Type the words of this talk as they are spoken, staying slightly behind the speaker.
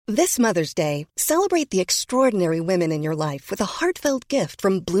This Mother's Day, celebrate the extraordinary women in your life with a heartfelt gift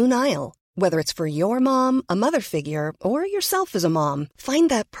from Blue Nile. Whether it's for your mom, a mother figure, or yourself as a mom, find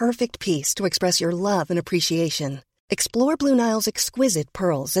that perfect piece to express your love and appreciation. Explore Blue Nile's exquisite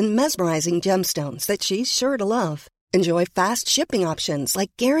pearls and mesmerizing gemstones that she's sure to love. Enjoy fast shipping options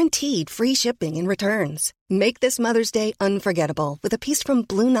like guaranteed free shipping and returns. Make this Mother's Day unforgettable with a piece from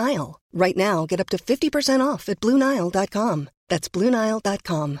Blue Nile. Right now, get up to 50% off at BlueNile.com. That's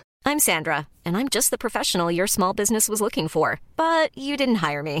BlueNile.com. I'm Sandra, and I'm just the professional your small business was looking for. But you didn't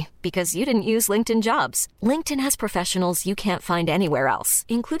hire me because you didn't use LinkedIn Jobs. LinkedIn has professionals you can't find anywhere else,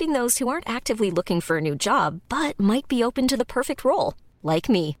 including those who aren't actively looking for a new job, but might be open to the perfect role, like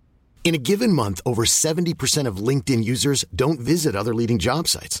me. In a given month, over 70% of LinkedIn users don't visit other leading job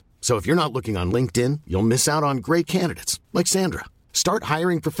sites. So if you're not looking on LinkedIn, you'll miss out on great candidates like Sandra. Start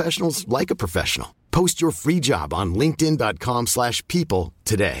hiring professionals like a professional. Post your free job on linkedin.com/people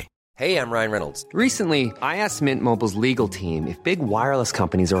today. Hey, I'm Ryan Reynolds. Recently, I asked Mint Mobile's legal team if big wireless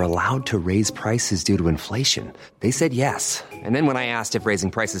companies are allowed to raise prices due to inflation. They said yes. And then when I asked if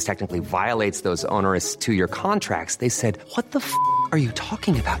raising prices technically violates those onerous 2-year contracts, they said, "What the f*** are you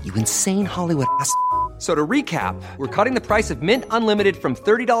talking about, you insane Hollywood ass?" So to recap, we're cutting the price of Mint Unlimited from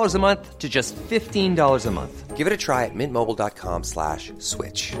 $30 a month to just $15 a month. Give it a try at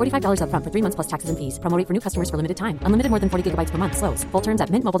mintmobile.com/switch. $45 up front for 3 months plus taxes and fees. Promo rate for new customers for limited time. Unlimited more than 40 gigabytes per month. Slows full terms at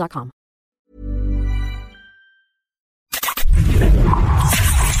mintmobile.com.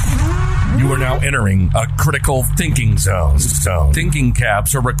 You are now entering a critical thinking zone. Thinking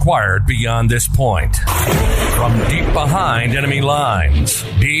caps are required beyond this point. From deep behind enemy lines,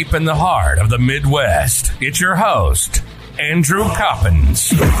 deep in the heart of the Midwest, it's your host, Andrew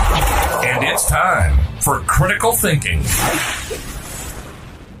Coppins. And it's time for Critical Thinking.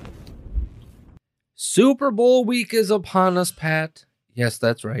 Super Bowl week is upon us, Pat. Yes,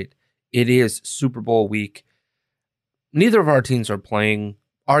 that's right. It is Super Bowl week. Neither of our teams are playing.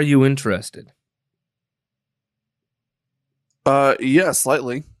 Are you interested? Yeah,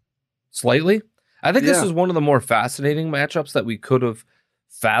 slightly. Slightly? I think this is one of the more fascinating matchups that we could have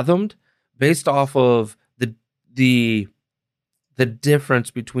fathomed based off of the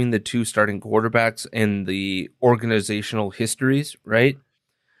difference between the two starting quarterbacks and the organizational histories, right?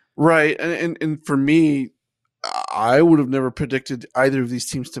 Right. And for me, I would have never predicted either of these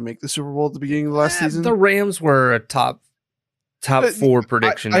teams to make the Super Bowl at the beginning of the last season. The Rams were a top 4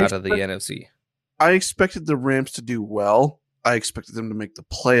 prediction out of the NFC. I expected the Rams to do well. I expected them to make the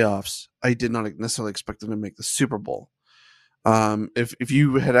playoffs. I did not necessarily expect them to make the Super Bowl. If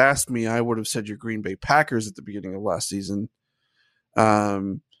you had asked me, I would have said your Green Bay Packers at the beginning of last season.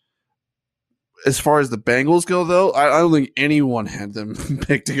 As far as the Bengals go, though, I don't think anyone had them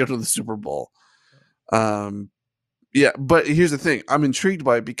picked to go to the Super Bowl. Yeah, but here's the thing. I'm intrigued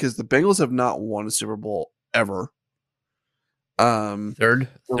by it because the Bengals have not won a Super Bowl ever. Third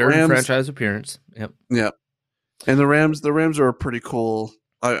Rams, franchise appearance. Yep. Yeah. And the Rams are a pretty cool.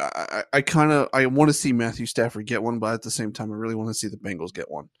 I want to see Matthew Stafford get one, but at the same time, I really want to see the Bengals get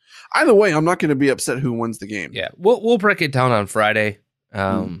one. Either way, I'm not going to be upset who wins the game. Yeah, we'll break it down on Friday,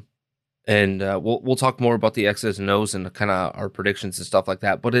 and we'll talk more about the X's and O's and kind of our predictions and stuff like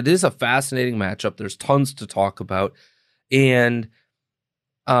that. But it is a fascinating matchup. There's tons to talk about, and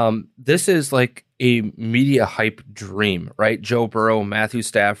this is like a media hype dream, right? Joe Burrow, Matthew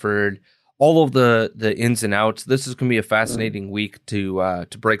Stafford, all of the ins and outs. This is going to be a fascinating week to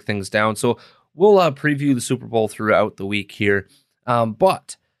break things down. So we'll preview the Super Bowl throughout the week here.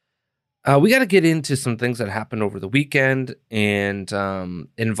 But we got to get into some things that happened over the weekend, and it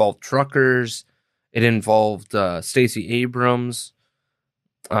involved truckers. It involved Stacey Abrams.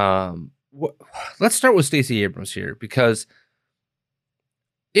 Let's start with Stacey Abrams here, because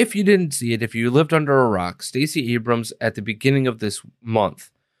if you didn't see it, if you lived under a rock, Stacey Abrams at the beginning of this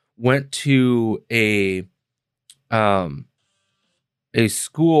month went to a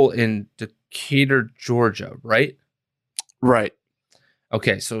school in Decatur, Georgia, right? Right.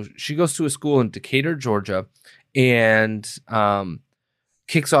 Okay, so she goes to a school in Decatur, Georgia, and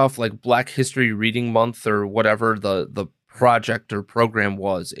kicks off like Black History Reading Month or whatever the project or program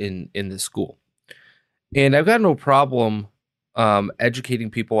was in the school. And I've got no problem educating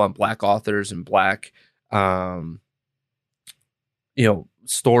people on Black authors and Black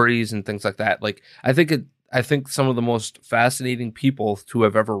stories and things like that. Like I think some of the most fascinating people to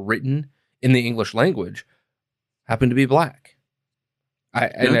have ever written in the English language happen to be Black.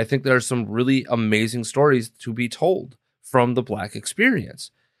 And I think there are some really amazing stories to be told from the Black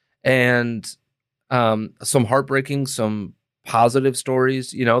experience, and some heartbreaking, some positive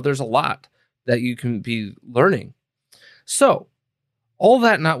stories. There's a lot that you can be learning. So all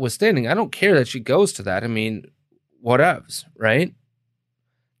that notwithstanding, I don't care that she goes to that. I mean, whatevs, right?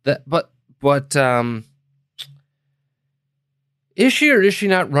 But is she or is she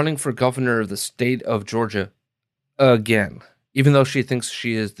not running for governor of the state of Georgia again? Even though she thinks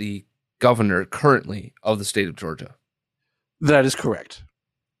she is the governor currently of the state of Georgia. That is correct.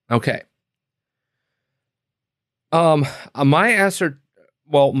 Okay. My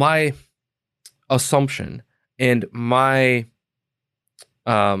assumption and my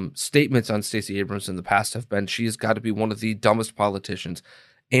statements on Stacey Abrams in the past have been she's got to be one of the dumbest politicians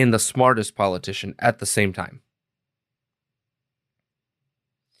and the smartest politician at the same time.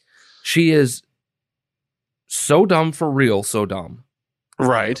 She is so dumb for real, so dumb.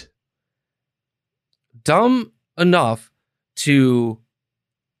 Right. Dumb enough to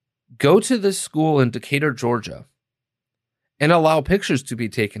go to this school in Decatur, Georgia, and allow pictures to be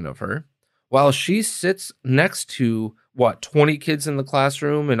taken of her while she sits next to, 20 kids in the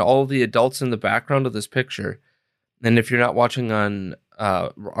classroom and all the adults in the background of this picture. And if you're not watching on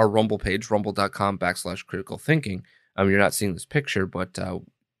our Rumble page, rumble.com/critical thinking, you're not seeing this picture, but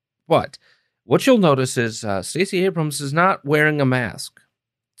what you'll notice is Stacey Abrams is not wearing a mask.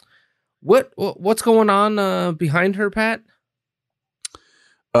 What's going on behind her, Pat?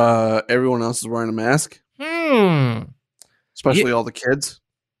 Everyone else is wearing a mask. Especially all the kids.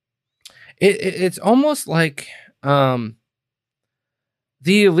 It's almost like the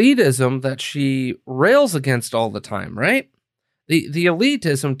elitism that she rails against all the time, right? The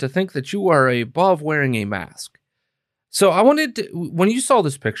elitism to think that you are above wearing a mask. So I wanted to, when you saw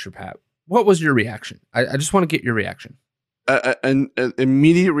this picture, Pat, what was your reaction? I just want to get your reaction. An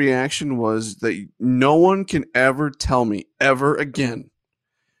immediate reaction was that no one can ever tell me ever again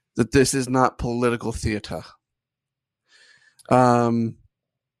that this is not political theater.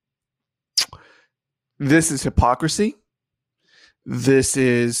 This is hypocrisy. This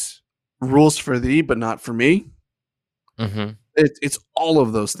is rules for thee, but not for me. Mm-hmm. It's all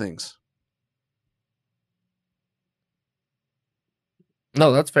of those things.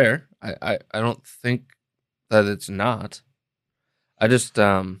 No, that's fair. I don't think that it's not. I just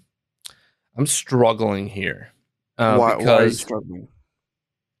I'm struggling here. Why are you struggling?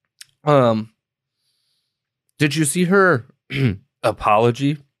 Did you see her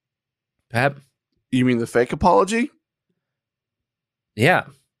apology, Pat? You mean the fake apology? Yeah.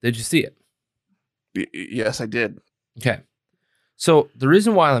 Did you see it? Yes, I did. Okay. So the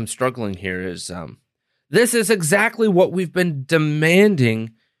reason why I'm struggling here is this is exactly what we've been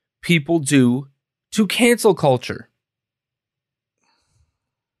demanding people do to cancel culture.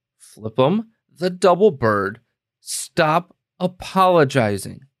 Flip them the double bird. Stop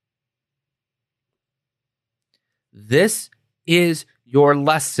apologizing. This is your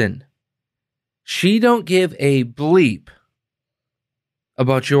lesson. She don't give a bleep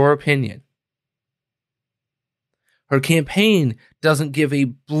about your opinion. Her campaign doesn't give a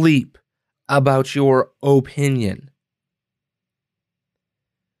bleep about your opinion.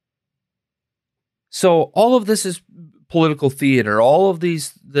 So all of this is political theater, all of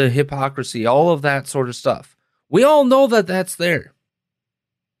the hypocrisy, all of that sort of stuff. We all know that that's there.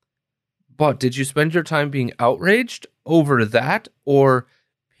 But did you spend your time being outraged over that or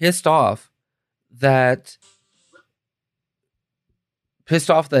pissed off that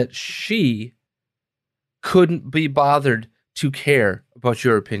she couldn't be bothered to care about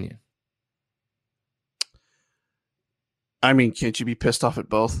your opinion? I mean, can't you be pissed off at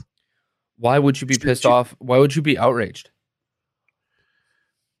both? Why would you be pissed off? Why would you be outraged?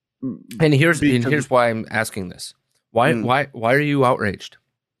 And here's why I'm asking this. Why are you outraged?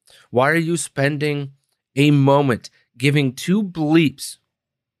 Why are you spending a moment giving two bleeps?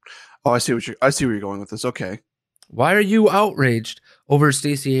 Oh, I see where you're going with this. Okay. Why are you outraged over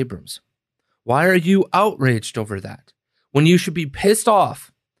Stacey Abrams? Why are you outraged over that? When you should be pissed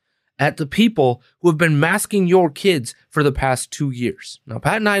off at the people who have been masking your kids for the past 2 years. Now,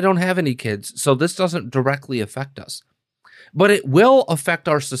 Pat and I don't have any kids, so this doesn't directly affect us. But it will affect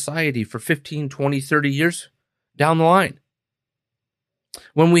our society for 15, 20, 30 years down the line.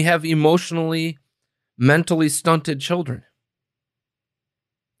 When we have emotionally, mentally stunted children.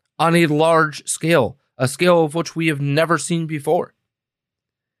 On a large scale, a scale of which we have never seen before.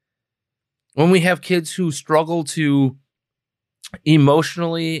 When we have kids who struggle to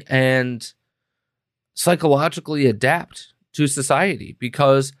emotionally and psychologically adapt to society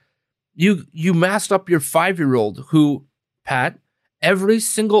because you masked up your 5-year-old who, Pat, every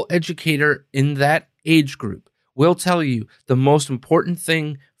single educator in that age group will tell you the most important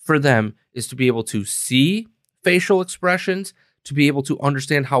thing for them is to be able to see facial expressions, to be able to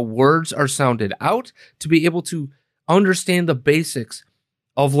understand how words are sounded out, to be able to understand the basics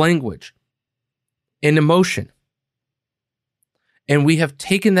of language and emotion. And we have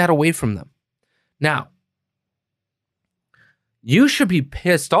taken that away from them. Now, you should be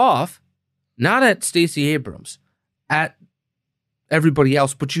pissed off, not at Stacey Abrams, at everybody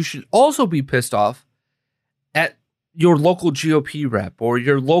else, but you should also be pissed off at your local GOP rep or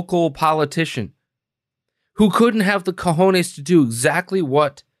your local politician who couldn't have the cojones to do exactly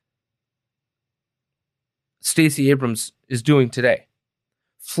what Stacey Abrams is doing today.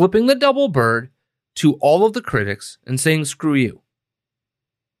 Flipping the double bird to all of the critics and saying, screw you.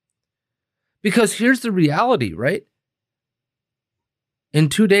 Because here's the reality, right? In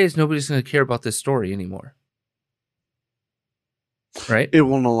 2 days, nobody's going to care about this story anymore. Right? It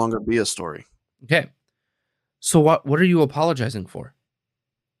will no longer be a story. Okay. So what are you apologizing for?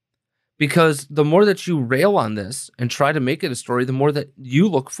 Because the more that you rail on this and try to make it a story, the more that you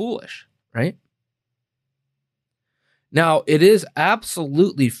look foolish, right? Now, it is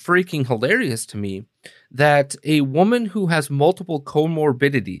absolutely freaking hilarious to me that a woman who has multiple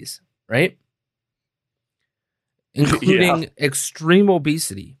comorbidities, right? Including extreme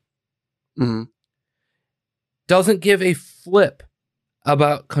obesity, doesn't give a flip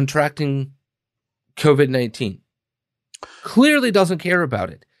about contracting COVID-19. Clearly doesn't care about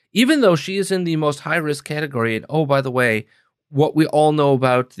it, even though she is in the most high-risk category. And oh, by the way, what we all know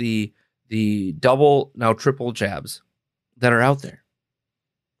about the double, now triple jabs that are out there.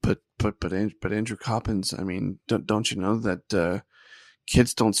 But Andrew Coppins, I mean, don't you know that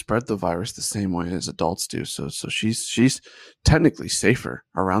kids don't spread the virus the same way as adults do? So she's technically safer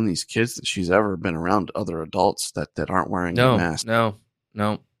around these kids than she's ever been around other adults that aren't wearing a mask. No.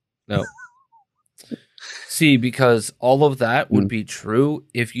 See, because all of that would be true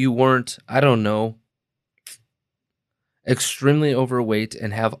if you weren't, I don't know, extremely overweight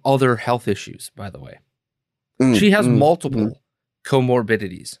and have other health issues, by the way. She has multiple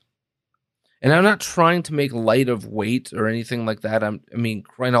comorbidities. And I'm not trying to make light of weight or anything like that. I mean,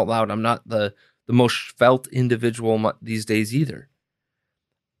 crying out loud, I'm not the most felt individual these days either.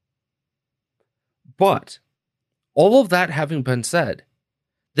 But all of that having been said,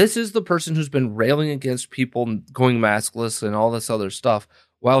 this is the person who's been railing against people going maskless and all this other stuff,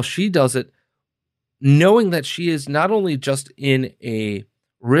 while she does it knowing that she is not only just in a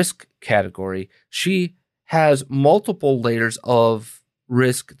risk category, she has multiple layers of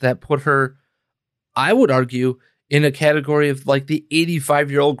risk that put her, I would argue, in a category of like the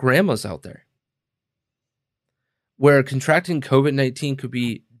 85-year-old grandmas out there, where contracting COVID-19 could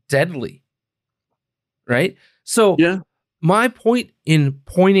be deadly, right? So my point in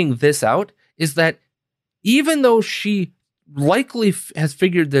pointing this out is that even though she likely has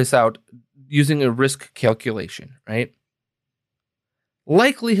figured this out using a risk calculation, right?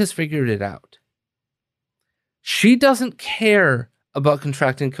 Likely has figured it out. She doesn't care about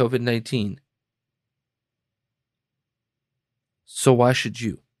contracting COVID-19. So why should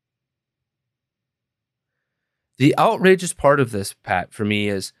you? The outrageous part of this, Pat, for me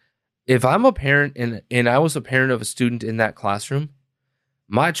is if I'm a parent and I was a parent of a student in that classroom,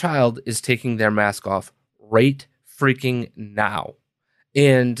 my child is taking their mask off right freaking now.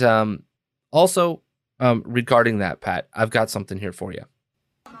 And also, regarding that, Pat, I've got something here for you.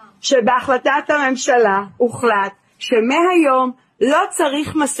 שבהחלטת הממשלה הוחלט שמהיום לא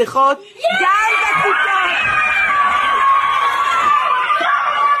צריך מסכות גם בכיתות.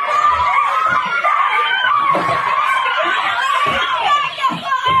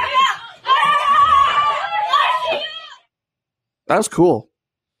 That's cool.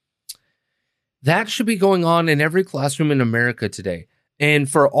 That should be going on in every classroom in America today. And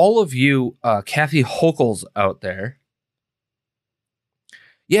for all of you Kathy Hochul's out there,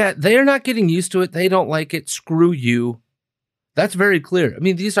 yeah, they're not getting used to it. They don't like it. Screw you. That's very clear. I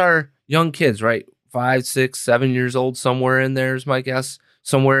mean, these are young kids, right? 5, 6, 7 years old, somewhere in there is my guess.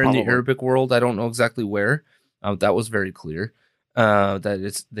 Somewhere in the Arabic world. I don't know exactly where. That was very clear.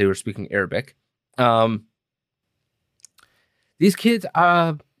 That they were speaking Arabic. These kids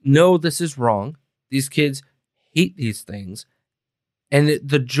know this is wrong. These kids hate these things. And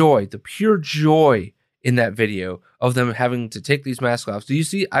the joy, the pure joy in that video of them having to take these masks off. Do you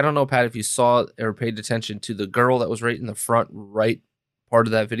see? I don't know, Pat, if you saw or paid attention to the girl that was right in the front right part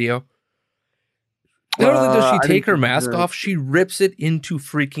of that video. Not only does she take her mask off, she rips it into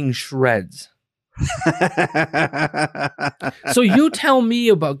freaking shreds. So you tell me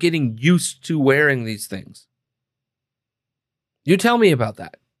about getting used to wearing these things. You tell me about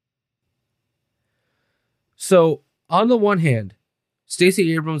that. So, on the one hand,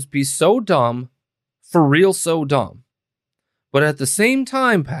 Stacey Abrams be so dumb, for real so dumb. But at the same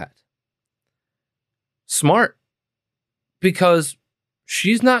time, Pat, smart. Because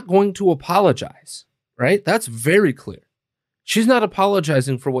she's not going to apologize, right? That's very clear. She's not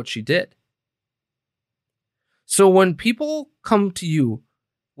apologizing for what she did. So when people come to you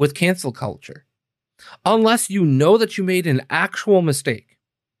with cancel culture, unless you know that you made an actual mistake,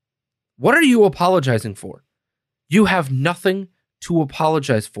 what are you apologizing for? You have nothing to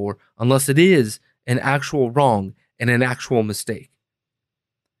apologize for unless it is an actual wrong and an actual mistake.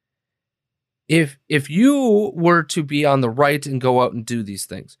 If you were to be on the right and go out and do these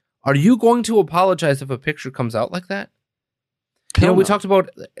things, are you going to apologize if a picture comes out like that? We talked about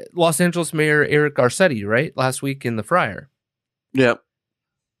Los Angeles Mayor Eric Garcetti, right? Last week in the Friar. Yep.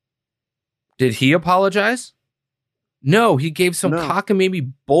 Did he apologize? No, he gave some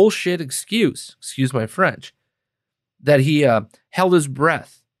cockamamie bullshit excuse my French, that he held his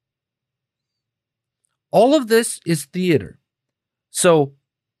breath. All of this is theater. So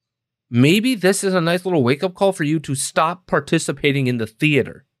maybe this is a nice little wake-up call for you to stop participating in the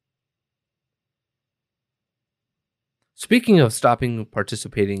theater. Speaking of stopping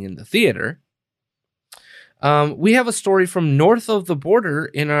participating in the theater, we have a story from north of the border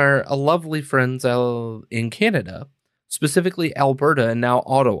in our lovely friends in Canada, specifically Alberta and now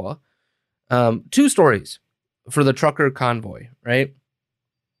Ottawa. Two stories for the trucker convoy, right?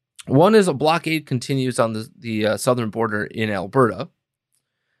 One is a blockade continues on the southern border in Alberta.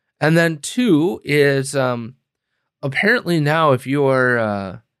 And then two is apparently now if you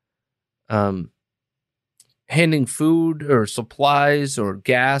are handing food or supplies or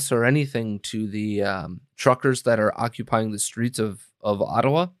gas or anything to the truckers that are occupying the streets of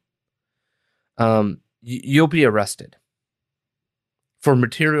Ottawa, you'll be arrested for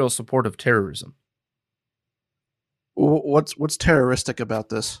material support of terrorism. What's terroristic about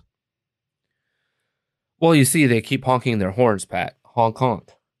this? Well, you see, they keep honking their horns, Pat. Honk,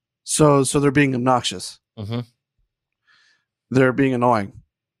 honk. So they're being obnoxious. Mm-hmm. They're being annoying.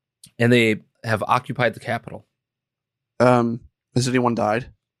 And they have occupied the Capitol. Has anyone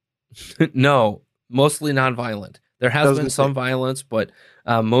died? No, mostly nonviolent. There has been some violence, but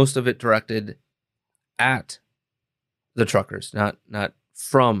most of it directed at the truckers, not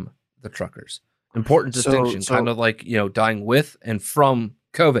from the truckers. Important distinction, kind of like, dying with and from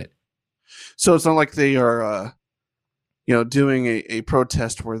COVID. So it's not like they are, doing a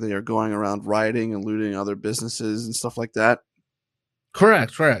protest where they are going around rioting and looting other businesses and stuff like that.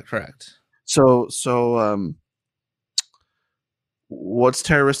 Correct. So, what's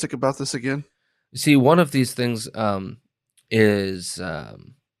terroristic about this again? You see, one of these things is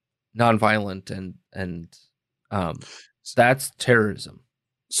nonviolent, and that's terrorism.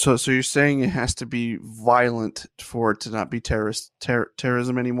 So you're saying it has to be violent for it to not be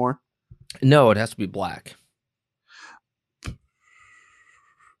terrorism anymore? No, it has to be black.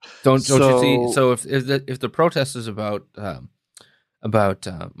 Don't you see? So if the protest is about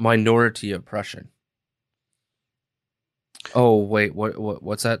minority oppression. Oh wait,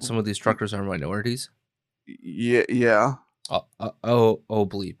 what's that? Some of these truckers are minorities. Yeah. Oh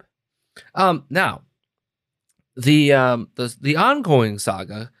bleep. Now, the ongoing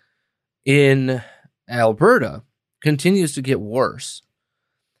saga in Alberta continues to get worse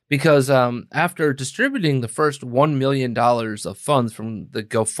because after distributing the first $1 million of funds from the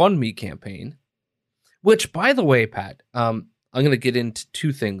GoFundMe campaign, which, by the way, Pat, I'm going to get into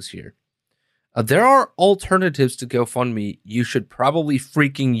two things here. There are alternatives to GoFundMe. You should probably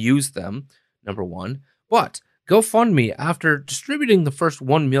freaking use them, number one. But GoFundMe, after distributing the first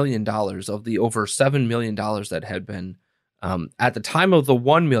 $1 million of the over $7 million that had been, at the time of the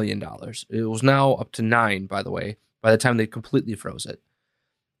 $1 million, it was now up to $9 million, by the way, by the time they completely froze it.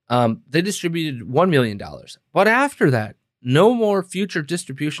 They distributed $1 million. But after that, no more future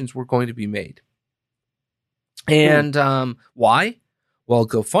distributions were going to be made. And why? Well,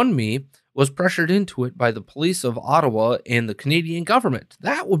 GoFundMe was pressured into it by the police of Ottawa and the Canadian government.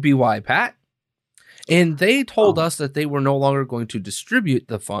 That would be why, Pat. And they told us that they were no longer going to distribute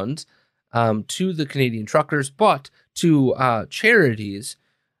the funds to the Canadian truckers, but to charities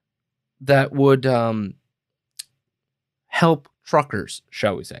that would help truckers,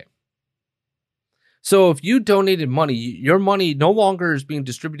 shall we say. So if you donated money, your money no longer is being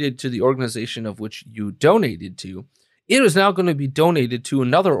distributed to the organization of which you donated to. It is now going to be donated to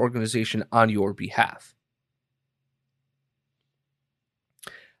another organization on your behalf.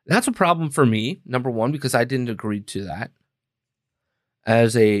 That's a problem for me, number one, because I didn't agree to that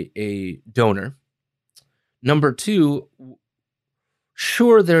as a donor. Number two,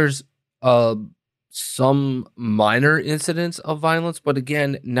 sure, there's some minor incidents of violence, but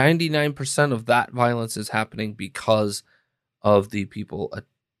again, 99% of that violence is happening because of the people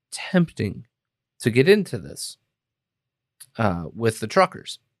attempting to get into this. with the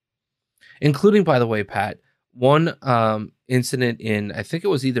truckers, including, by the way, Pat, one incident in, I think it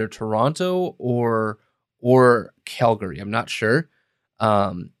was either Toronto or Calgary. I'm not sure.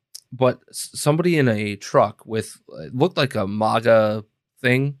 But somebody in a truck with, it looked like a MAGA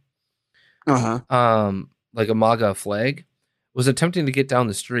thing, like a MAGA flag, was attempting to get down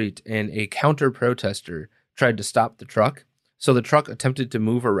the street, and a counter protester tried to stop the truck. So the truck attempted to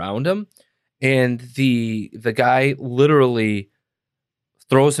move around him, and the guy literally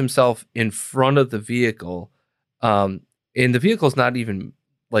throws himself in front of the vehicle. And the vehicle's not even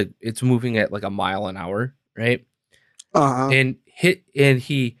like, it's moving at like a mile an hour, right? And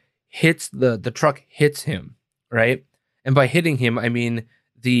he hits the truck hits him, right? And by hitting him, I mean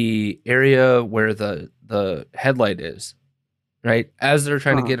the area where the headlight is, right? As they're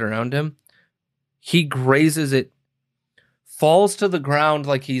trying to get around him, he grazes it, falls to the ground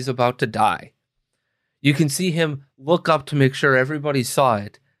like he's about to die. You can see him look up to make sure everybody saw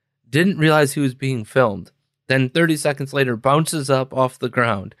it, didn't realize he was being filmed. Then 30 seconds later, bounces up off the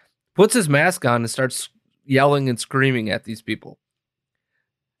ground, puts his mask on, and starts yelling and screaming at these people.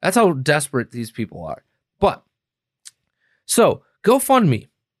 That's how desperate these people are. But, so, GoFundMe,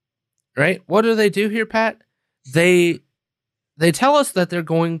 right? What do they do here, Pat? They tell us that they're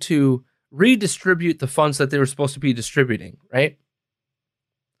going to redistribute the funds that they were supposed to be distributing, right?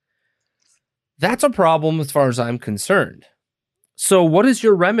 That's a problem as far as I'm concerned. So what is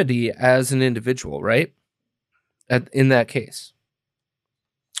your remedy as an individual, right? In that case?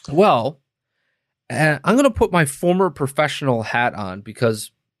 Well, I'm going to put my former professional hat on,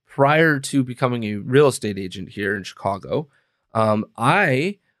 because prior to becoming a real estate agent here in Chicago,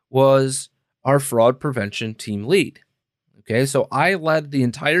 I was our fraud prevention team lead. Okay, so I led the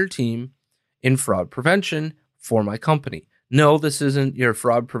entire team in fraud prevention for my company. No, this isn't your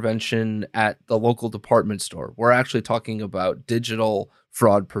fraud prevention at the local department store. We're actually talking about digital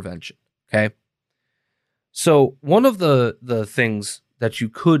fraud prevention, okay? So one of the things that you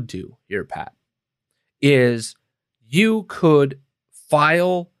could do here, Pat, is you could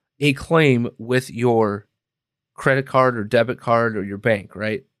file a claim with your credit card or debit card or your bank,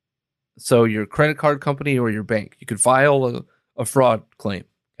 right? So your credit card company or your bank, you could file a fraud claim,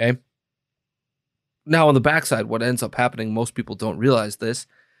 okay? Now, on the backside, what ends up happening, most people don't realize this,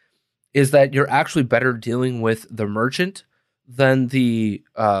 is that you're actually better dealing with the merchant than the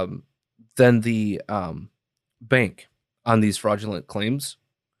bank on these fraudulent claims,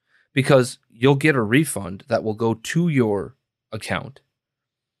 because you'll get a refund that will go to your account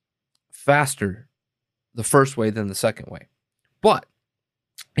faster the first way than the second way. But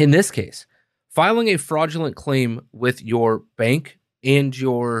in this case, filing a fraudulent claim with your bank and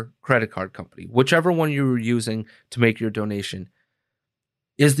your credit card company, whichever one you were using to make your donation,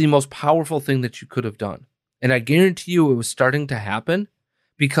 is the most powerful thing that you could have done. And I guarantee you it was starting to happen,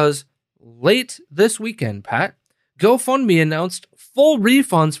 because late this weekend, Pat, GoFundMe announced full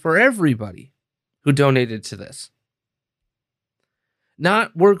refunds for everybody who donated to this.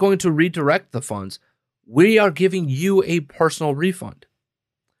 Not, we're going to redirect the funds. We are giving you a personal refund.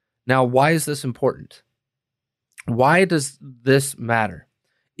 Now, why is this important? Why does this matter?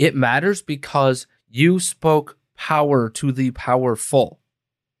 It matters because you spoke power to the powerful.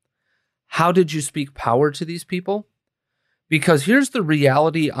 How did you speak power to these people? Because here's the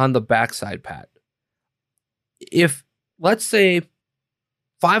reality on the backside, Pat. If, let's say,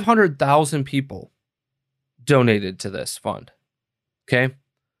 500,000 people donated to this fund, okay?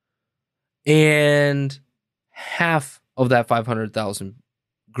 And half of that 500,000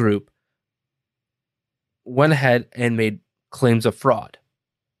 group went ahead and made claims of fraud.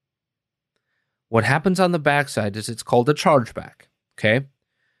 What happens on the backside is it's called a chargeback, okay?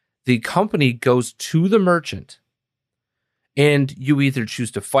 The company goes to the merchant, and you either choose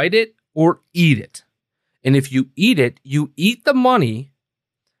to fight it or eat it. And if you eat it, you eat the money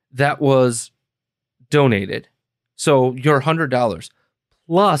that was donated. So your $100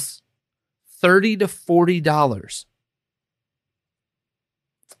 plus $30 to $40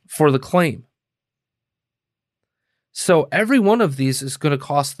 for the claim. So every one of these is going to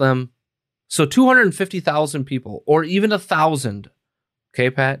cost them, so 250,000 people, or even 1,000,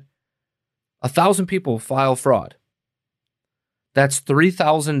 okay, Pat? 1,000 people file fraud. That's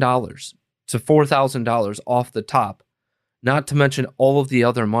 $3,000 to $4,000 off the top, not to mention all of the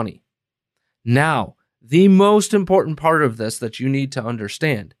other money. Now, the most important part of this that you need to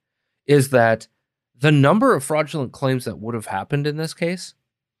understand is that the number of fraudulent claims that would have happened in this case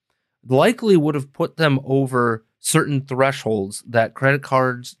likely would have put them over certain thresholds that credit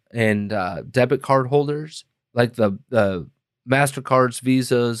cards and debit card holders, like the MasterCards,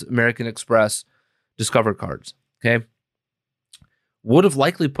 Visas, American Express, Discover cards, okay? would have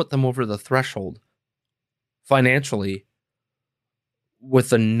likely put them over the threshold financially with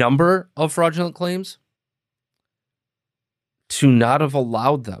the number of fraudulent claims to not have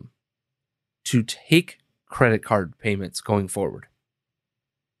allowed them to take credit card payments going forward.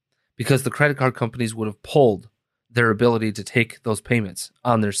 Because the credit card companies would have pulled their ability to take those payments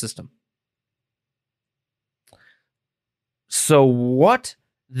on their system. So what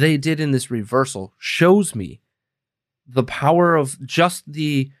they did in this reversal shows me the power of just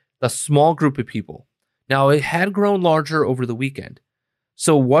the small group of people. Now, it had grown larger over the weekend.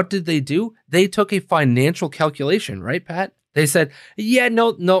 So what did they do? They took a financial calculation, right, Pat? They said, yeah,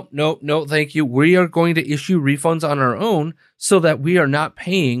 no, thank you. We are going to issue refunds on our own so that we are not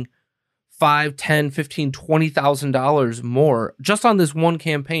paying $5, $10, $15, $20,000 more just on this one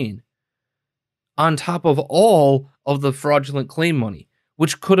campaign, on top of all of the fraudulent claim money,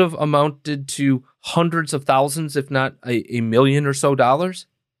 which could have amounted to hundreds of thousands, if not a million or so dollars.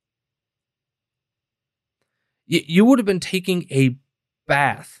 You would have been taking a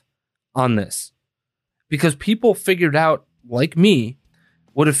bath on this because people figured out, like me,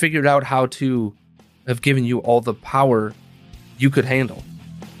 would have figured out how to have given you all the power you could handle.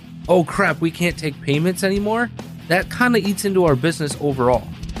 Oh crap, we can't take payments anymore? That kind of eats into our business overall.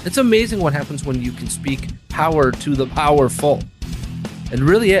 It's amazing what happens when you can speak power to the powerful. It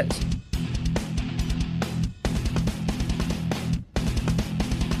really is.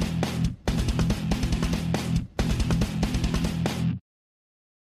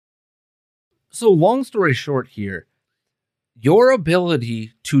 So long story short here, your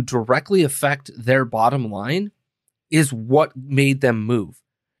ability to directly affect their bottom line is what made them move,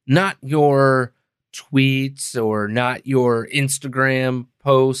 not your tweets or not your Instagram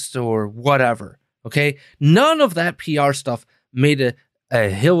posts or whatever. Okay. None of that PR stuff made a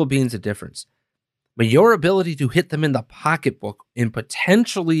hill of beans of difference. But your ability to hit them in the pocketbook and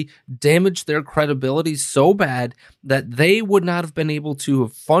potentially damage their credibility so bad that they would not have been able to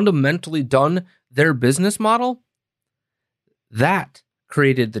have fundamentally done their business model, that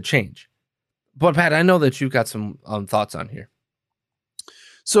created the change. But Pat, I know that you've got some thoughts on here.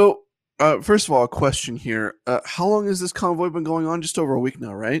 So, first of all, a question here. How long has this convoy been going on? Just over a week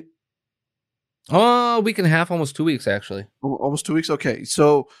now, right? A week and a half, almost 2 weeks, actually. Almost 2 weeks? Okay,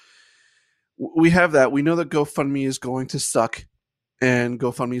 so we have that. We know that GoFundMe is going to suck, and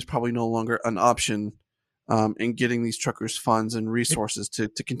GoFundMe is probably no longer an option in getting these truckers funds and resources to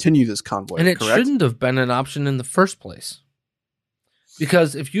continue this convoy. And it correct? Shouldn't have been an option in the first place.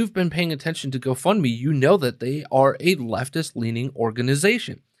 Because if you've been paying attention to GoFundMe, you know that they are a leftist-leaning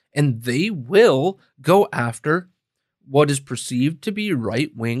organization, and they will go after what is perceived to be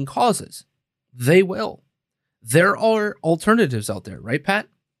right-wing causes. They will. There are alternatives out there, right, Pat?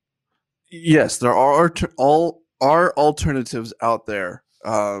 Yes, there are alternatives out there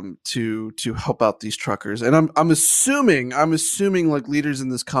to help out these truckers, and I'm assuming like leaders in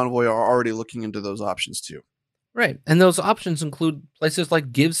this convoy are already looking into those options too. Right, and those options include places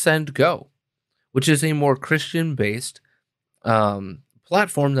like Give, Send, Go, which is a more Christian-based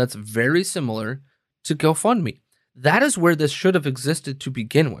platform that's very similar to GoFundMe. That is where this should have existed to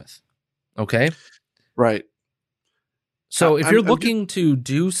begin with. Okay, right. So if you're looking to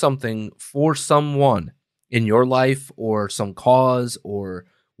do something for someone in your life or some cause or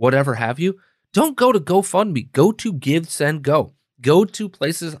whatever have you, don't go to GoFundMe. Go to Give, Send, Go. Go to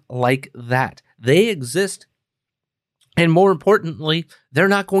places like that. They exist. And more importantly, they're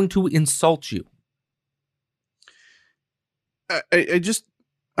not going to insult you. I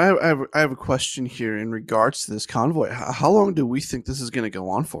have a question here in regards to this convoy. How long do we think this is going to go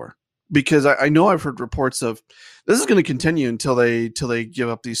on for? Because I know I've heard reports of this is going to continue until they give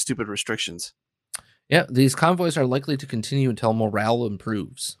up these stupid restrictions. Yeah, these convoys are likely to continue until morale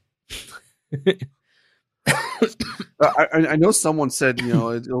improves. I know someone said,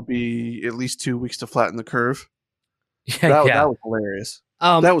 it'll be at least 2 weeks to flatten the curve. Yeah, that was hilarious.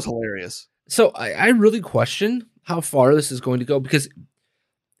 That was hilarious. So I really question how far this is going to go, because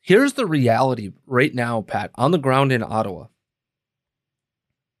here's the reality right now, Pat, on the ground in Ottawa.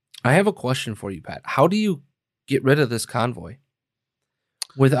 I have a question for you, Pat. How do you get rid of this convoy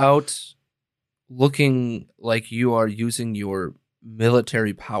without looking like you are using your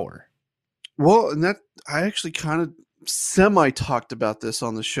military power? Well, and that I actually kind of semi-talked about this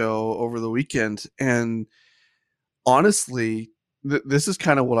on the show over the weekend, and honestly, this is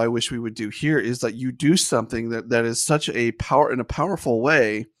kind of what I wish we would do here, is that you do something that is such a powerful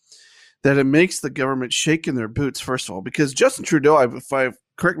way that it makes the government shake in their boots, first of all, because Justin Trudeau,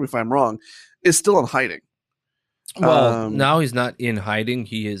 correct me if I'm wrong, is still in hiding. Well, now he's not in hiding;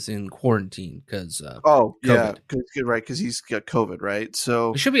 he is in quarantine because yeah, right, because he's got COVID, right?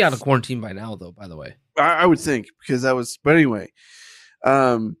 So he should be out of quarantine by now, though. By the way, I would think because that was, but anyway,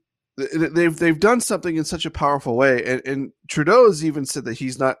 they've done something in such a powerful way, and Trudeau has even said that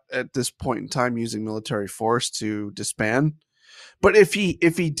he's not at this point in time using military force to disband. But if he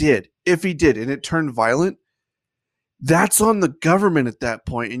did, and it turned violent, that's on the government at that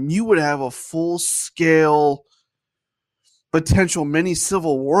point, and you would have a full scale potential mini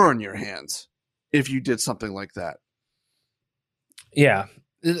civil war on your hands if you did something like that. Yeah.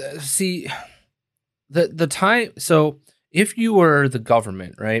 See, the time. So if you were the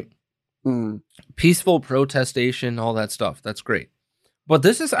government, right? Peaceful protestation, all that stuff. That's great. But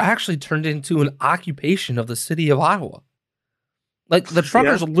this has actually turned into an occupation of the city of Ottawa. Like the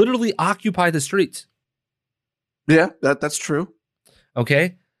truckers literally occupy the streets. Yeah, that's true.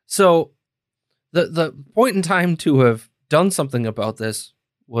 Okay. So the point in time to have done something about this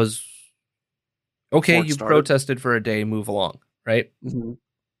was, okay, you protested for a day, move along, right? Mm-hmm.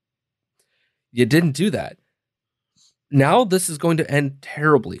 You didn't do that. Now this is going to end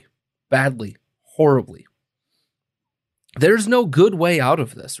terribly, badly, horribly. There's no good way out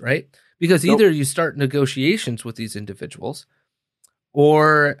of this, right? Because either you start negotiations with these individuals,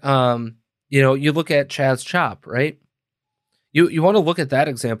 or you look at Chad's Chop, right? You want to look at that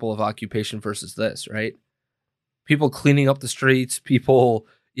example of occupation versus this, right? People cleaning up the streets, people,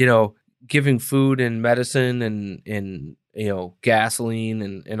 giving food and medicine and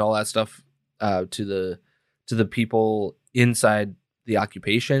gasoline and all that stuff to the people inside the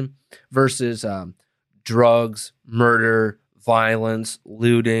occupation versus drugs, murder, violence,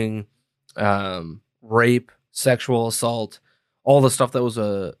 looting, rape, sexual assault, all the stuff that was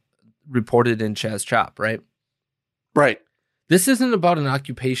reported in Chaz Chop, right? Right. This isn't about an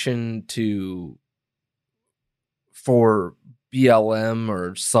occupation for BLM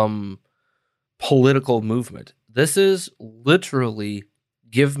or some political movement. This is literally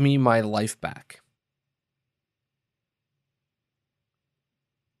give me my life back.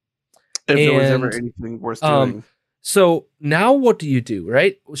 If there was ever anything worth doing. So now what do you do,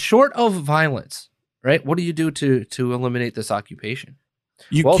 right? Short of violence, right? What do you do to eliminate this occupation?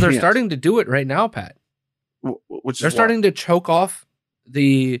 They're starting to do it right now, Pat. They're starting to choke off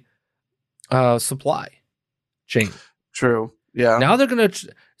the supply chain. True. Yeah. Now they're going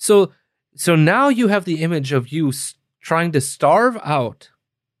to... So now you have the image of you trying to starve out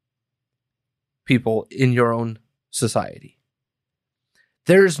people in your own society.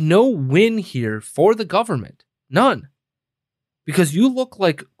 There's no win here for the government. None. Because you look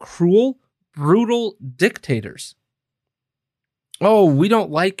like cruel, brutal dictators. Oh, we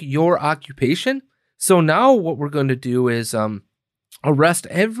don't like your occupation? So now what we're going to do is arrest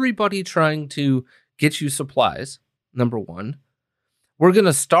everybody trying to get you supplies, number one. We're going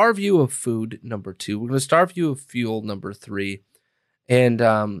to starve you of food, number two. We're going to starve you of fuel, number three. And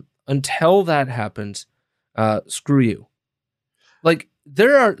until that happens, screw you. Like,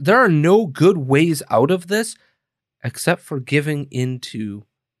 there are no good ways out of this except for giving into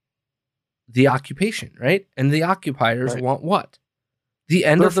the occupation, right? And the occupiers want what? The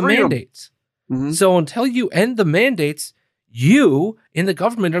end of the mandates. Mm-hmm. So until you end the mandates, you in the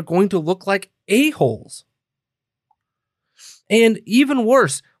government are going to look like a-holes. And even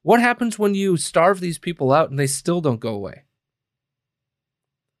worse, what happens when you starve these people out and they still don't go away?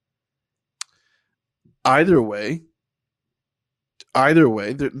 Either way,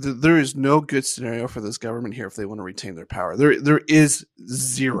 there is no good scenario for this government here if they want to retain their power. There is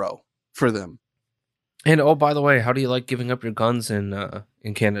zero for them. And oh, by the way, how do you like giving up your guns in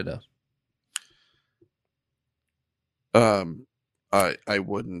Canada? I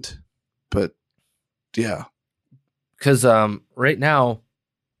wouldn't, but yeah. Because right now,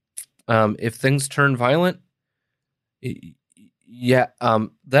 if things turn violent,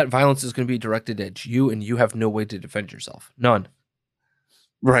 that violence is going to be directed at you, and you have no way to defend yourself. None.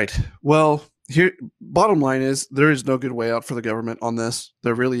 Right. Well, here, bottom line is there is no good way out for the government on this.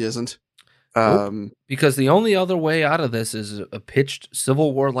 There really isn't. Nope. Because the only other way out of this is a pitched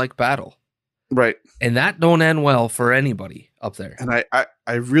Civil War-like battle. Right. And that don't end well for anybody up there. And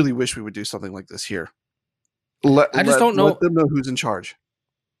I really wish we would do something like this here. Let them know who's in charge.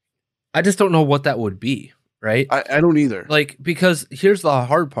 I just don't know what that would be, right? I don't either. Like, because here's the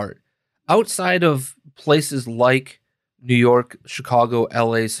hard part. Outside of places like New York, Chicago,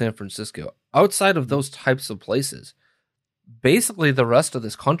 LA, San Francisco, outside of those types of places, basically the rest of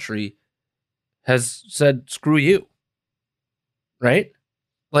this country has said, screw you. Right?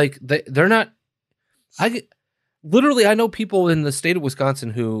 Like, they're not... I know people in the state of Wisconsin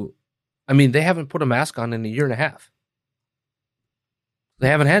who... I mean, they haven't put a mask on in a year and a half. They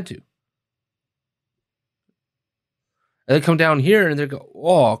haven't had to. And they come down here and they go,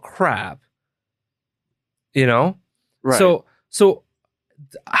 oh, crap. You know? Right. So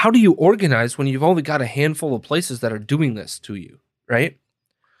how do you organize when you've only got a handful of places that are doing this to you, right?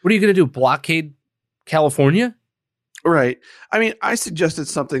 What are you going to do? Blockade California? Right. I mean, I suggested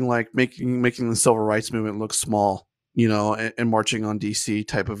something like making the civil rights movement look small, and marching on DC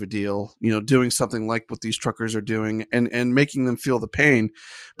type of a deal, doing something like what these truckers are doing and making them feel the pain.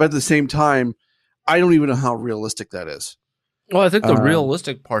 But at the same time, I don't even know how realistic that is. Well, I think the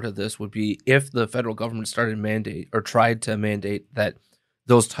realistic part of this would be if the federal government tried to mandate that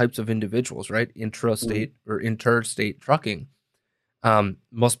those types of individuals, right, intrastate or interstate trucking,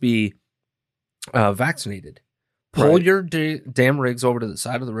 must be vaccinated. Pull your damn rigs over to the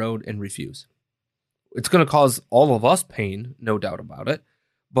side of the road and refuse. It's going to cause all of us pain, no doubt about it.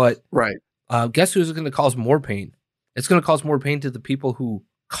 But right, guess who's going to cause more pain? It's going to cause more pain to the people who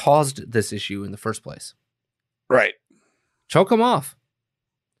caused this issue in the first place. Right. Choke them off.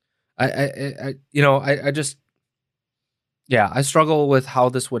 I struggle with how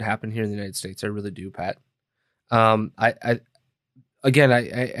this would happen here in the United States. I really do, Pat. I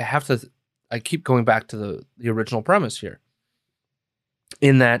keep going back to the original premise here,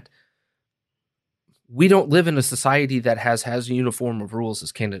 in that we don't live in a society that has a uniform of rules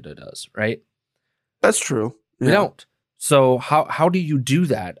as Canada does, right? That's true. Yeah. We don't. So how do you do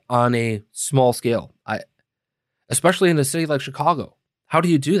that on a small scale? Especially in a city like Chicago. How do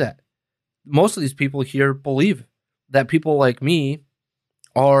you do that? Most of these people here believe that people like me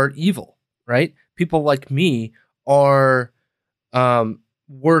are evil, right? People like me are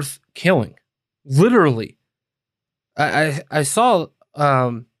worth killing. Literally. I saw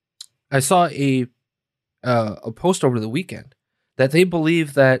a post over the weekend that they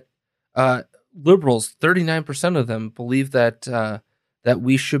believe that liberals, 39% of them believe that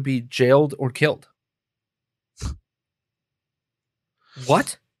we should be jailed or killed.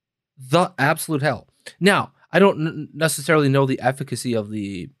 What the absolute hell? Now, I don't necessarily know the efficacy of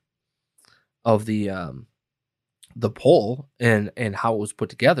the poll and how it was put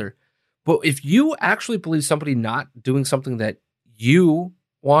together, but if you actually believe somebody not doing something that you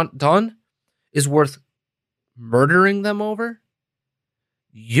want done is worth murdering them over,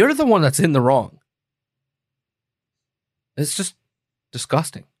 you're the one that's in the wrong. It's just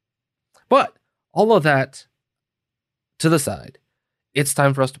disgusting. But all of that to the side, it's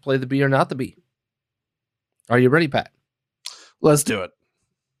time for us to play the Be or Not the Be. Are you ready, Pat? Let's do it.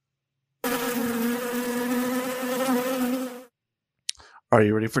 Are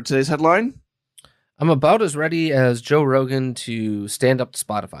you ready for today's headline? I'm about as ready as Joe Rogan to stand up to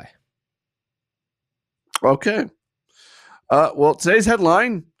Spotify. Okay. Well, today's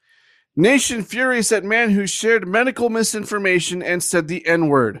headline: Nation furious at man who shared medical misinformation and said the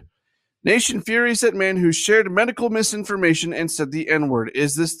N-word. Nation furious at man who shared medical misinformation and said the N-word.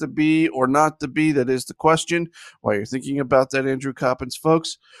 Is this the B or not the B? That is the question. While you're thinking about that, Andrew Coppins,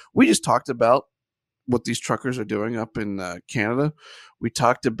 folks, we just talked about what these truckers are doing up in Canada. We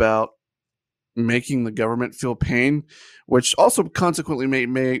talked about making the government feel pain, which also consequently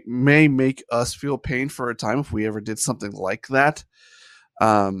may make us feel pain for a time if we ever did something like that.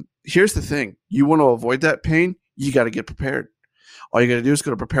 Here's the thing. You want to avoid that pain, you got to get prepared. All you got to do is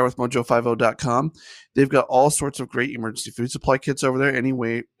go to preparewithmojo50.com. They've got all sorts of great emergency food supply kits over there,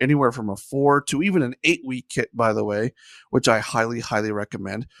 anywhere from a 4 to even an 8-week kit, by the way, which I highly, highly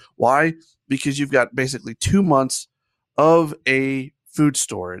recommend. Why? Because you've got basically 2 months of a food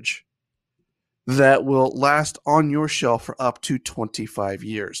storage that will last on your shelf for up to 25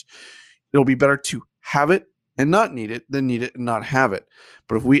 years. It'll be better to have it and not need it than need it and not have it.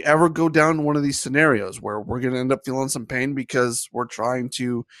 But if we ever go down one of these scenarios where we're going to end up feeling some pain because we're trying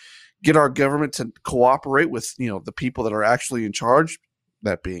to get our government to cooperate with, the people that are actually in charge,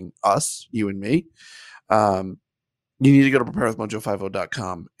 that being us, you and me, you need to go to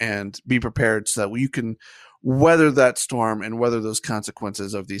preparewithmojo50.com and be prepared so that you can weather that storm and weather those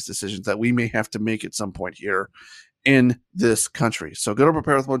consequences of these decisions that we may have to make at some point here in this country. So go to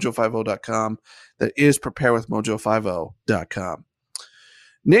preparewithmojo50.com. That is preparewithmojo50.com.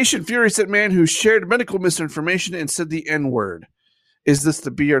 Nation furious at man who shared medical misinformation and said the N-word. Is this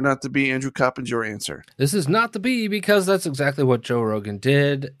the B or not the B? Andrew Coppins, your answer. This is not the B because that's exactly what Joe Rogan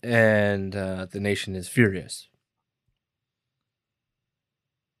did, and the nation is furious.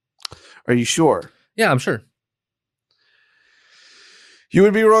 Are you sure? Yeah, I'm sure. You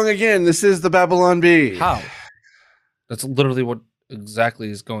would be wrong again. This is the Babylon Bee. How? That's literally what exactly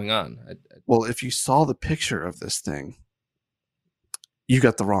is going on. Well, if you saw the picture of this thing, you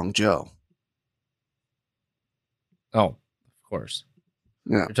got the wrong Joe. Oh, of course.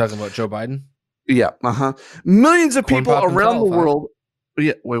 Yeah. You're talking about Joe Biden? Yeah. Millions of Corn people Pop around himself, the huh? world.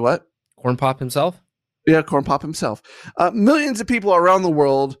 Yeah. Wait, what? Corn Pop himself? Yeah, Corn Pop himself. Millions of people around the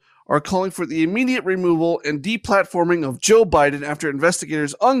world are calling for the immediate removal and deplatforming of Joe Biden after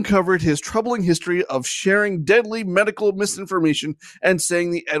investigators uncovered his troubling history of sharing deadly medical misinformation and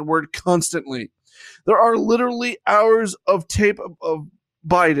saying the N-word constantly. There are literally hours of tape of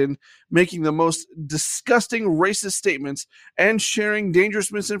Biden making the most disgusting racist statements and sharing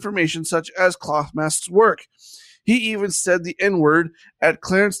dangerous misinformation such as cloth masks work. He even said the N-word at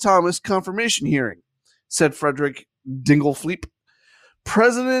Clarence Thomas' confirmation hearing, said Frederick Dinglefleet,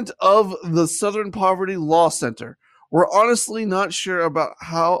 president of the Southern Poverty Law Center. We're honestly not sure about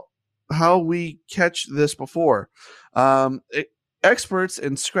how we catch this before. Experts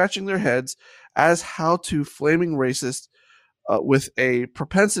in scratching their heads as how to flaming racist with a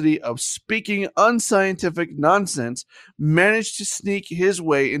propensity of speaking unscientific nonsense managed to sneak his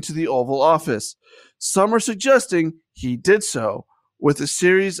way into the Oval Office. Some are suggesting he did so with a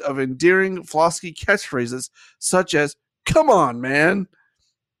series of endearing Flosky catchphrases such as, "Come on, man."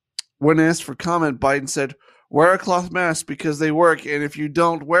 When asked for comment, Biden said, "Wear a cloth mask because they work, and if you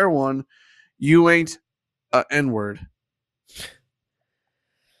don't wear one, you ain't a N-word."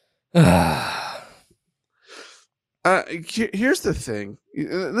 Here's the thing.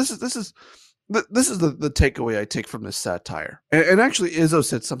 This is the takeaway I take from this satire. And actually, Izzo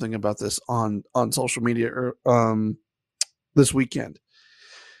said something about this on social media this weekend.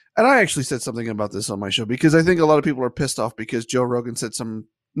 And I actually said something about this on my show because I think a lot of people are pissed off because Joe Rogan said some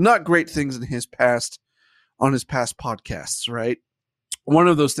not great things in his past on his past podcasts, right? One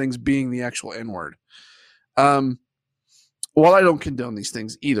of those things being the actual N-word. While I don't condone these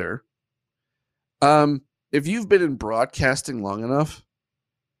things either, if you've been in broadcasting long enough,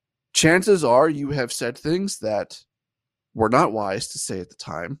 chances are you have said things that were not wise to say at the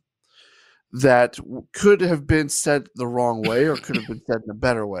time, that could have been said the wrong way or could have been said in a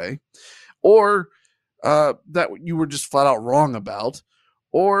better way, or that you were just flat out wrong about,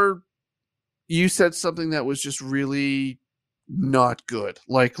 or you said something that was just really not good.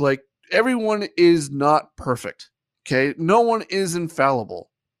 Like everyone is not perfect, okay? No one is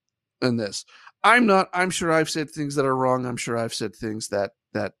infallible in this. I'm not. I'm sure I've said things that are wrong. I'm sure I've said things that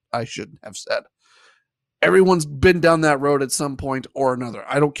I shouldn't have said. Everyone's been down that road at some point or another.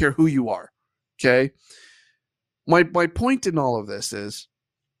 I don't care who you are. Okay. My point in all of this is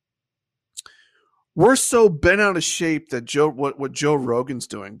we're so bent out of shape that what Joe Rogan's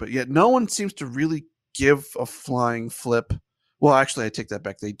doing, but yet no one seems to really give a flying flip. Well, actually, I take that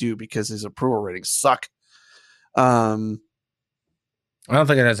back. They do because his approval ratings suck. I don't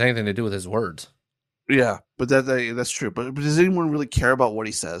think it has anything to do with his words. Yeah, but that's true. But does anyone really care about what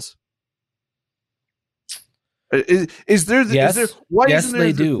he says? Is there why isn't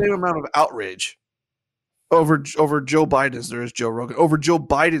there the same amount of outrage over Joe Biden as there is Joe Rogan, over Joe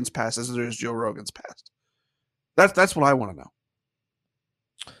Biden's past as there is Joe Rogan's past? That's what I want to know.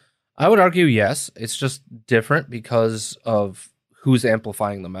 I would argue yes. It's just different because of who's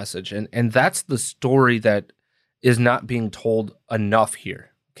amplifying the message, and that's the story that is not being told enough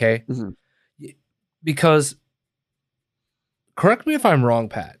here. Okay, because correct me if I'm wrong,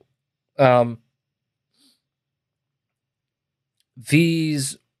 Pat.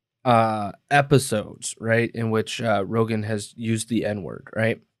 These episodes, right, in which Rogan has used the N-word,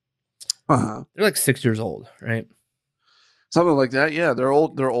 right? They're like 6 years old, right? Something like that. Yeah, they're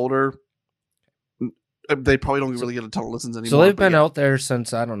old. They're older. They probably don't really get a ton of listens anymore. So they've been out there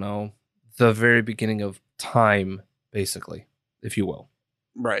since, I don't know, the very beginning of time, basically, if you will.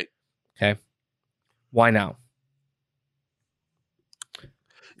 Right. Okay. Why now?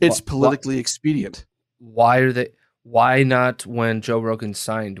 It's politically expedient. Why not when Joe Rogan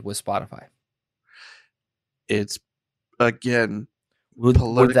signed with Spotify? It's, again, would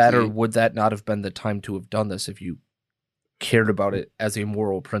that not have been the time to have done this if you cared about it as a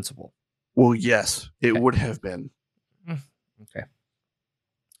moral principle? Well, yes, it would have been. Okay.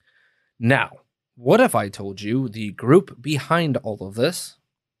 Now, what if I told you the group behind all of this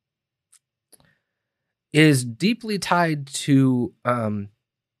is deeply tied to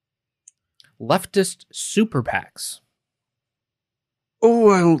leftist super PACs? Oh,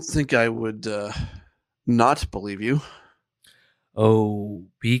 I don't think I would not believe you. Oh,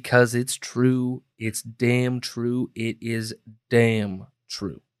 because it's true. It's damn true. It is damn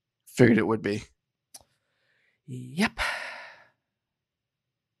true. Figured it would be. Yep.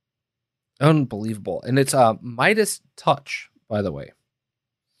 Unbelievable. And it's Midas Touch, by the way.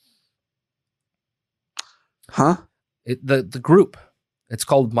 Huh? The group. It's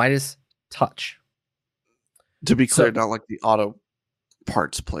called Midas Touch. To be clear, So- not like the auto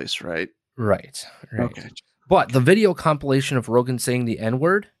parts place, right? Right. Okay. But the video compilation of Rogan saying the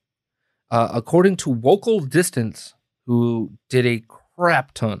N-word, according to Local Distance, who did a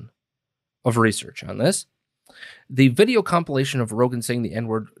crap ton of research on this, the video compilation of Rogan saying the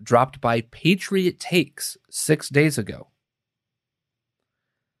N-word dropped by Patriot Takes 6 days ago.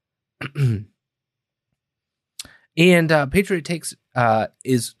 And Patriot Takes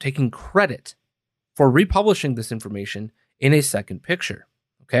is taking credit for republishing this information in a second picture.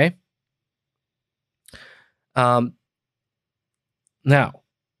 Okay? Now,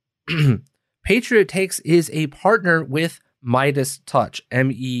 Patriot Takes is a partner with Midas Touch,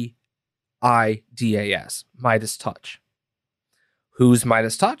 MEIDAS, Midas Touch. Who's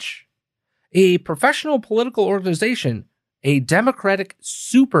Midas Touch? A professional political organization, a Democratic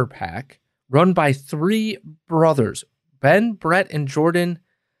super PAC run by three brothers, Ben, Brett, and Jordan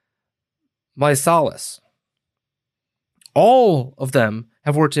Meisalas. All of them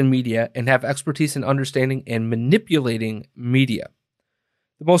have worked in media and have expertise in understanding and manipulating media.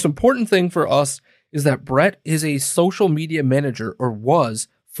 The most important thing for us is that Brett is a social media manager, or was,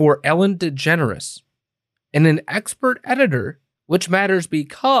 for Ellen DeGeneres, and an expert editor, which matters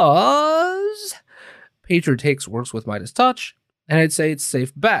because Patriot Takes works with Midas Touch, and I'd say it's a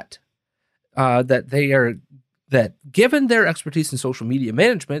safe bet that given their expertise in social media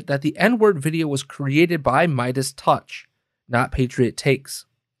management, that the N-word video was created by Midas Touch, not Patriot Takes.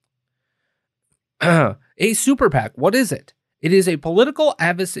 A super PAC, what is it? It is a political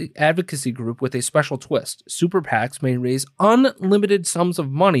advocacy group with a special twist. Super PACs may raise unlimited sums of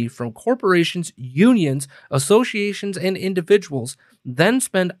money from corporations, unions, associations, and individuals, then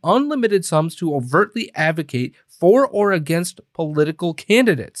spend unlimited sums to overtly advocate for or against political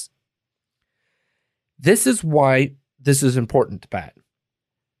candidates. This is why this is important, Pat.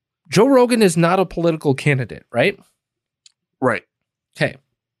 Joe Rogan is not a political candidate, right? Right. Okay.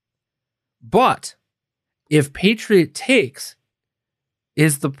 But if Patriot Takes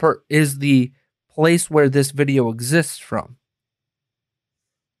is the place where this video exists from,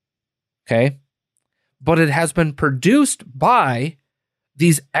 okay, but it has been produced by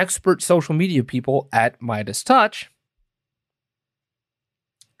these expert social media people at Midas Touch,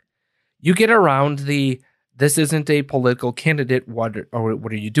 you get around this isn't a political candidate, what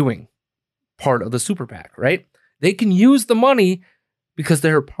are you doing part of the super PAC, right? They can use the money because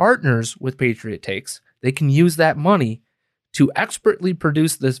they're partners with Patriot Takes. They can use that money to expertly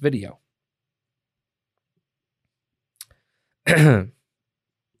produce this video.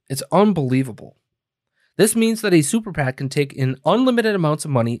 It's unbelievable. This means that a super PAC can take in unlimited amounts of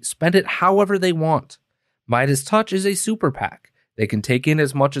money, spend it however they want. Midas Touch is a super PAC. They can take in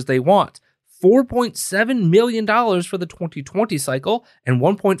as much as they want. $4.7 million for the 2020 cycle and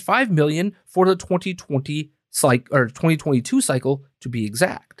 $1.5 million for the 2022 cycle, to be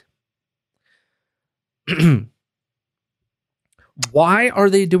exact. Why are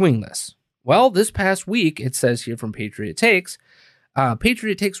they doing this? Well, this past week, it says here from Patriot Takes,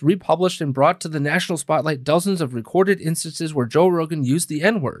 Patriot Takes republished and brought to the national spotlight dozens of recorded instances where Joe Rogan used the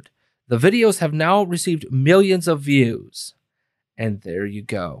N-word. The videos have now received millions of views. And there you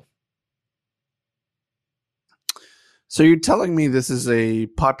go. So you're telling me this is a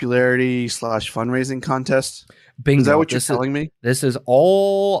popularity / fundraising contest? Bingo. Is that what you're telling me? This is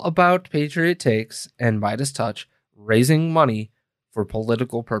all about Patriot Takes and Midas Touch raising money for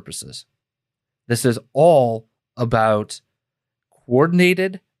political purposes. This is all about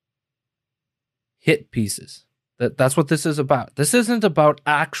coordinated hit pieces. That's what this is about. This isn't about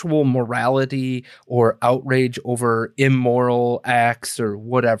actual morality or outrage over immoral acts or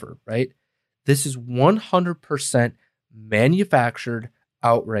whatever, right? This is 100% manufactured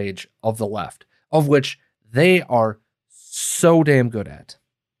outrage of the left, of which they are so damn good at.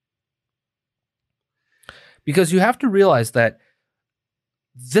 Because you have to realize that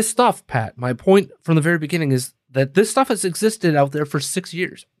this stuff, Pat, my point from the very beginning is that this stuff has existed out there for 6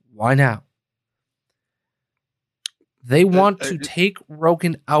 years. Why now? They want to take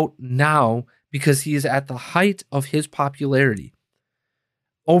Rogan out now because he is at the height of his popularity.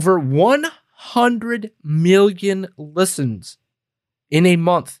 Over 100 million listens in a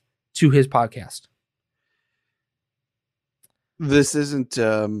month to his podcast. This isn't.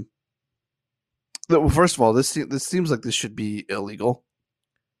 Well, first of all, this seems like this should be illegal.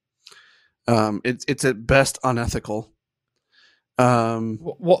 It's at best unethical.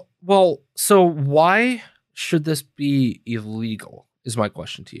 Well, so why should this be illegal? Is my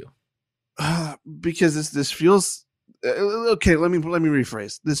question to you. Because this feels okay. Let me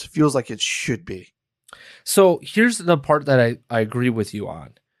rephrase. This feels like it should be. So here's the part that I agree with you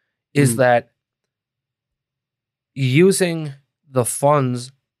on, is that using the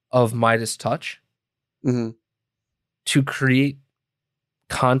funds of Midas Touch Mm-hmm. to create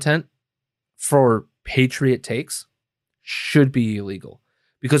content for Patriot Takes should be illegal,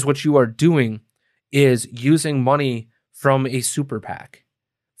 because what you are doing is using money from a super PAC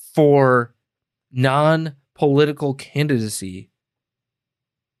for non-political candidacy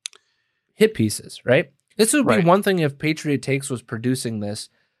hit pieces, right? This would be Right. one thing if Patriot Takes was producing this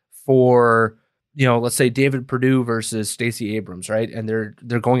for, let's say David Perdue versus Stacey Abrams, right? And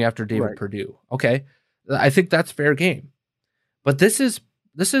they're going after David Right. Perdue. Okay. I think that's fair game. But this is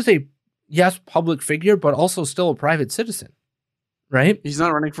a, yes, public figure, but also still a private citizen, right? He's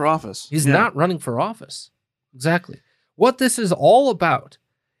not running for office. He's Yeah. not running for office. Exactly. What this is all about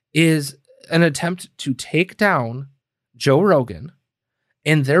is an attempt to take down Joe Rogan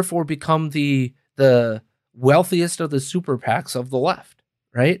and therefore become the wealthiest of the super PACs of the left,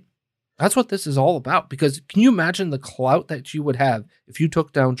 right? That's what this is all about. Because can you imagine the clout that you would have if you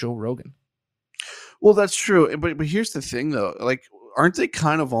took down Joe Rogan? Well, that's true. But here's the thing, though. Like, aren't they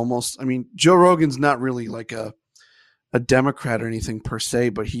kind of almost? I mean, Joe Rogan's not really like a Democrat or anything per se,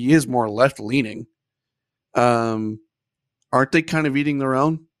 but he is more left leaning. Aren't they kind of eating their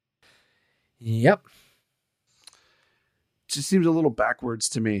own? Yep. Just seems a little backwards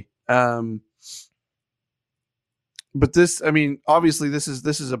to me. But this, I mean, obviously, this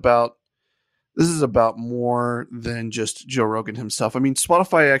is about more than just Joe Rogan himself. I mean,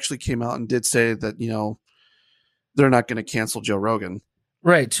 Spotify actually came out and did say that they're not going to cancel Joe Rogan,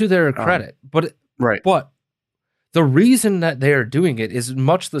 Right, to their credit. But the reason that they are doing it is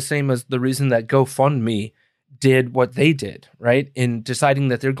much the same as the reason that GoFundMe did what they did, right? In deciding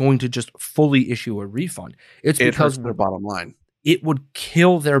that they're going to just fully issue a refund. It hurts their bottom line. It would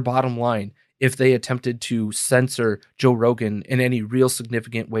kill their bottom line if they attempted to censor Joe Rogan in any real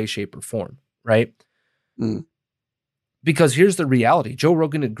significant way, shape, or form, right? Mm. Because here's the reality. Joe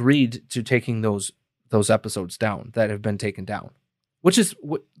Rogan agreed to taking those episodes down that have been taken down, which is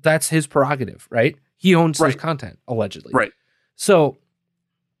that's his prerogative, right? He owns his content, allegedly. Right. So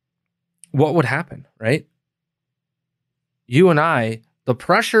what would happen, right? You and I, the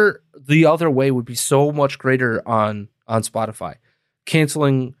pressure the other way would be so much greater on Spotify,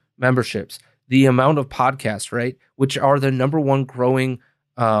 canceling memberships, the amount of podcasts, right, which are the number one growing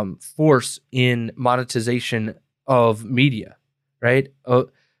force in monetization of media, right?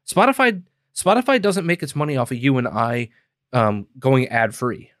 Spotify doesn't make its money off of you and I going ad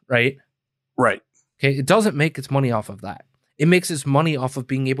free, right? Right. Okay, it doesn't make its money off of that. It makes its money off of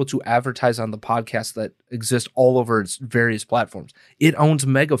being able to advertise on the podcasts that exist all over its various platforms. It owns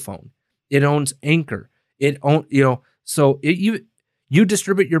Megaphone. It owns Anchor. So you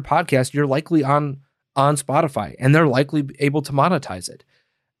distribute your podcast, you're likely on Spotify, and they're likely able to monetize it.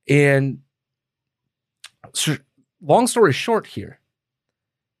 And so, long story short here,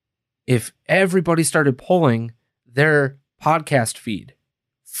 if everybody started pulling their podcast feed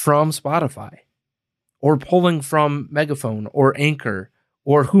from Spotify, or pulling from Megaphone or Anchor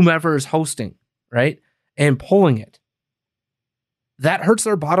or whomever is hosting, right, and pulling it, that hurts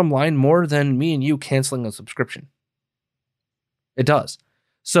their bottom line more than me and you canceling a subscription. It does.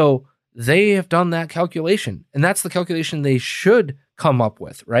 So they have done that calculation, and that's the calculation they should come up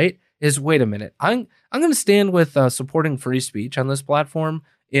with, right? Is wait a minute, I'm going to stand with supporting free speech on this platform,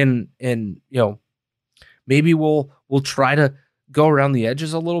 and maybe we'll try to go around the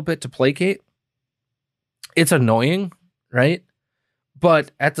edges a little bit to placate. It's annoying, right?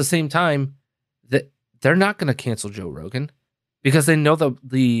 But at the same time, that they're not going to cancel Joe Rogan because they know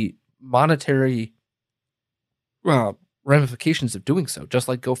the monetary ramifications of doing so. Just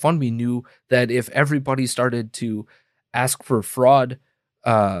like GoFundMe knew that if everybody started to ask for fraud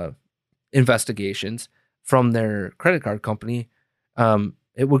investigations from their credit card company,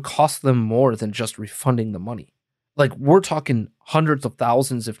 it would cost them more than just refunding the money. Like, we're talking hundreds of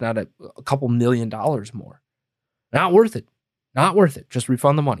thousands, if not a couple $1 million more. Not worth it. Not worth it. Just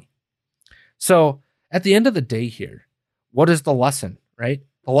refund the money. So at the end of the day here, what is the lesson, right?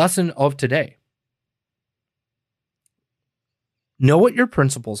 The lesson of today. Know what your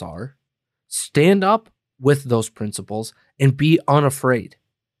principles are. Stand up with those principles and be unafraid.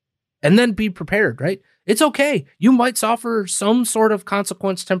 And then be prepared, right? It's okay. You might suffer some sort of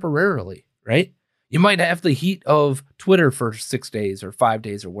consequence temporarily, right? You might have the heat of Twitter for 6 days or 5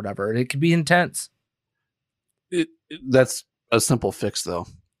 days or whatever, and it can be intense. That's a simple fix, though.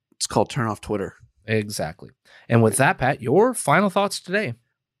 It's called turn off Twitter. Exactly. And with that, Pat, your final thoughts today.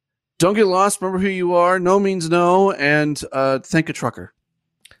 Don't get lost. Remember who you are. No means no. And thank a trucker.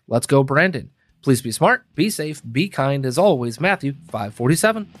 Let's go, Brandon. Please be smart, be safe, be kind. As always, Matthew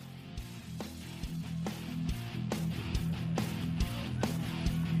 547.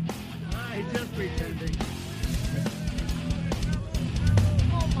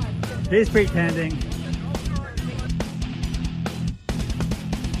 She's pretending.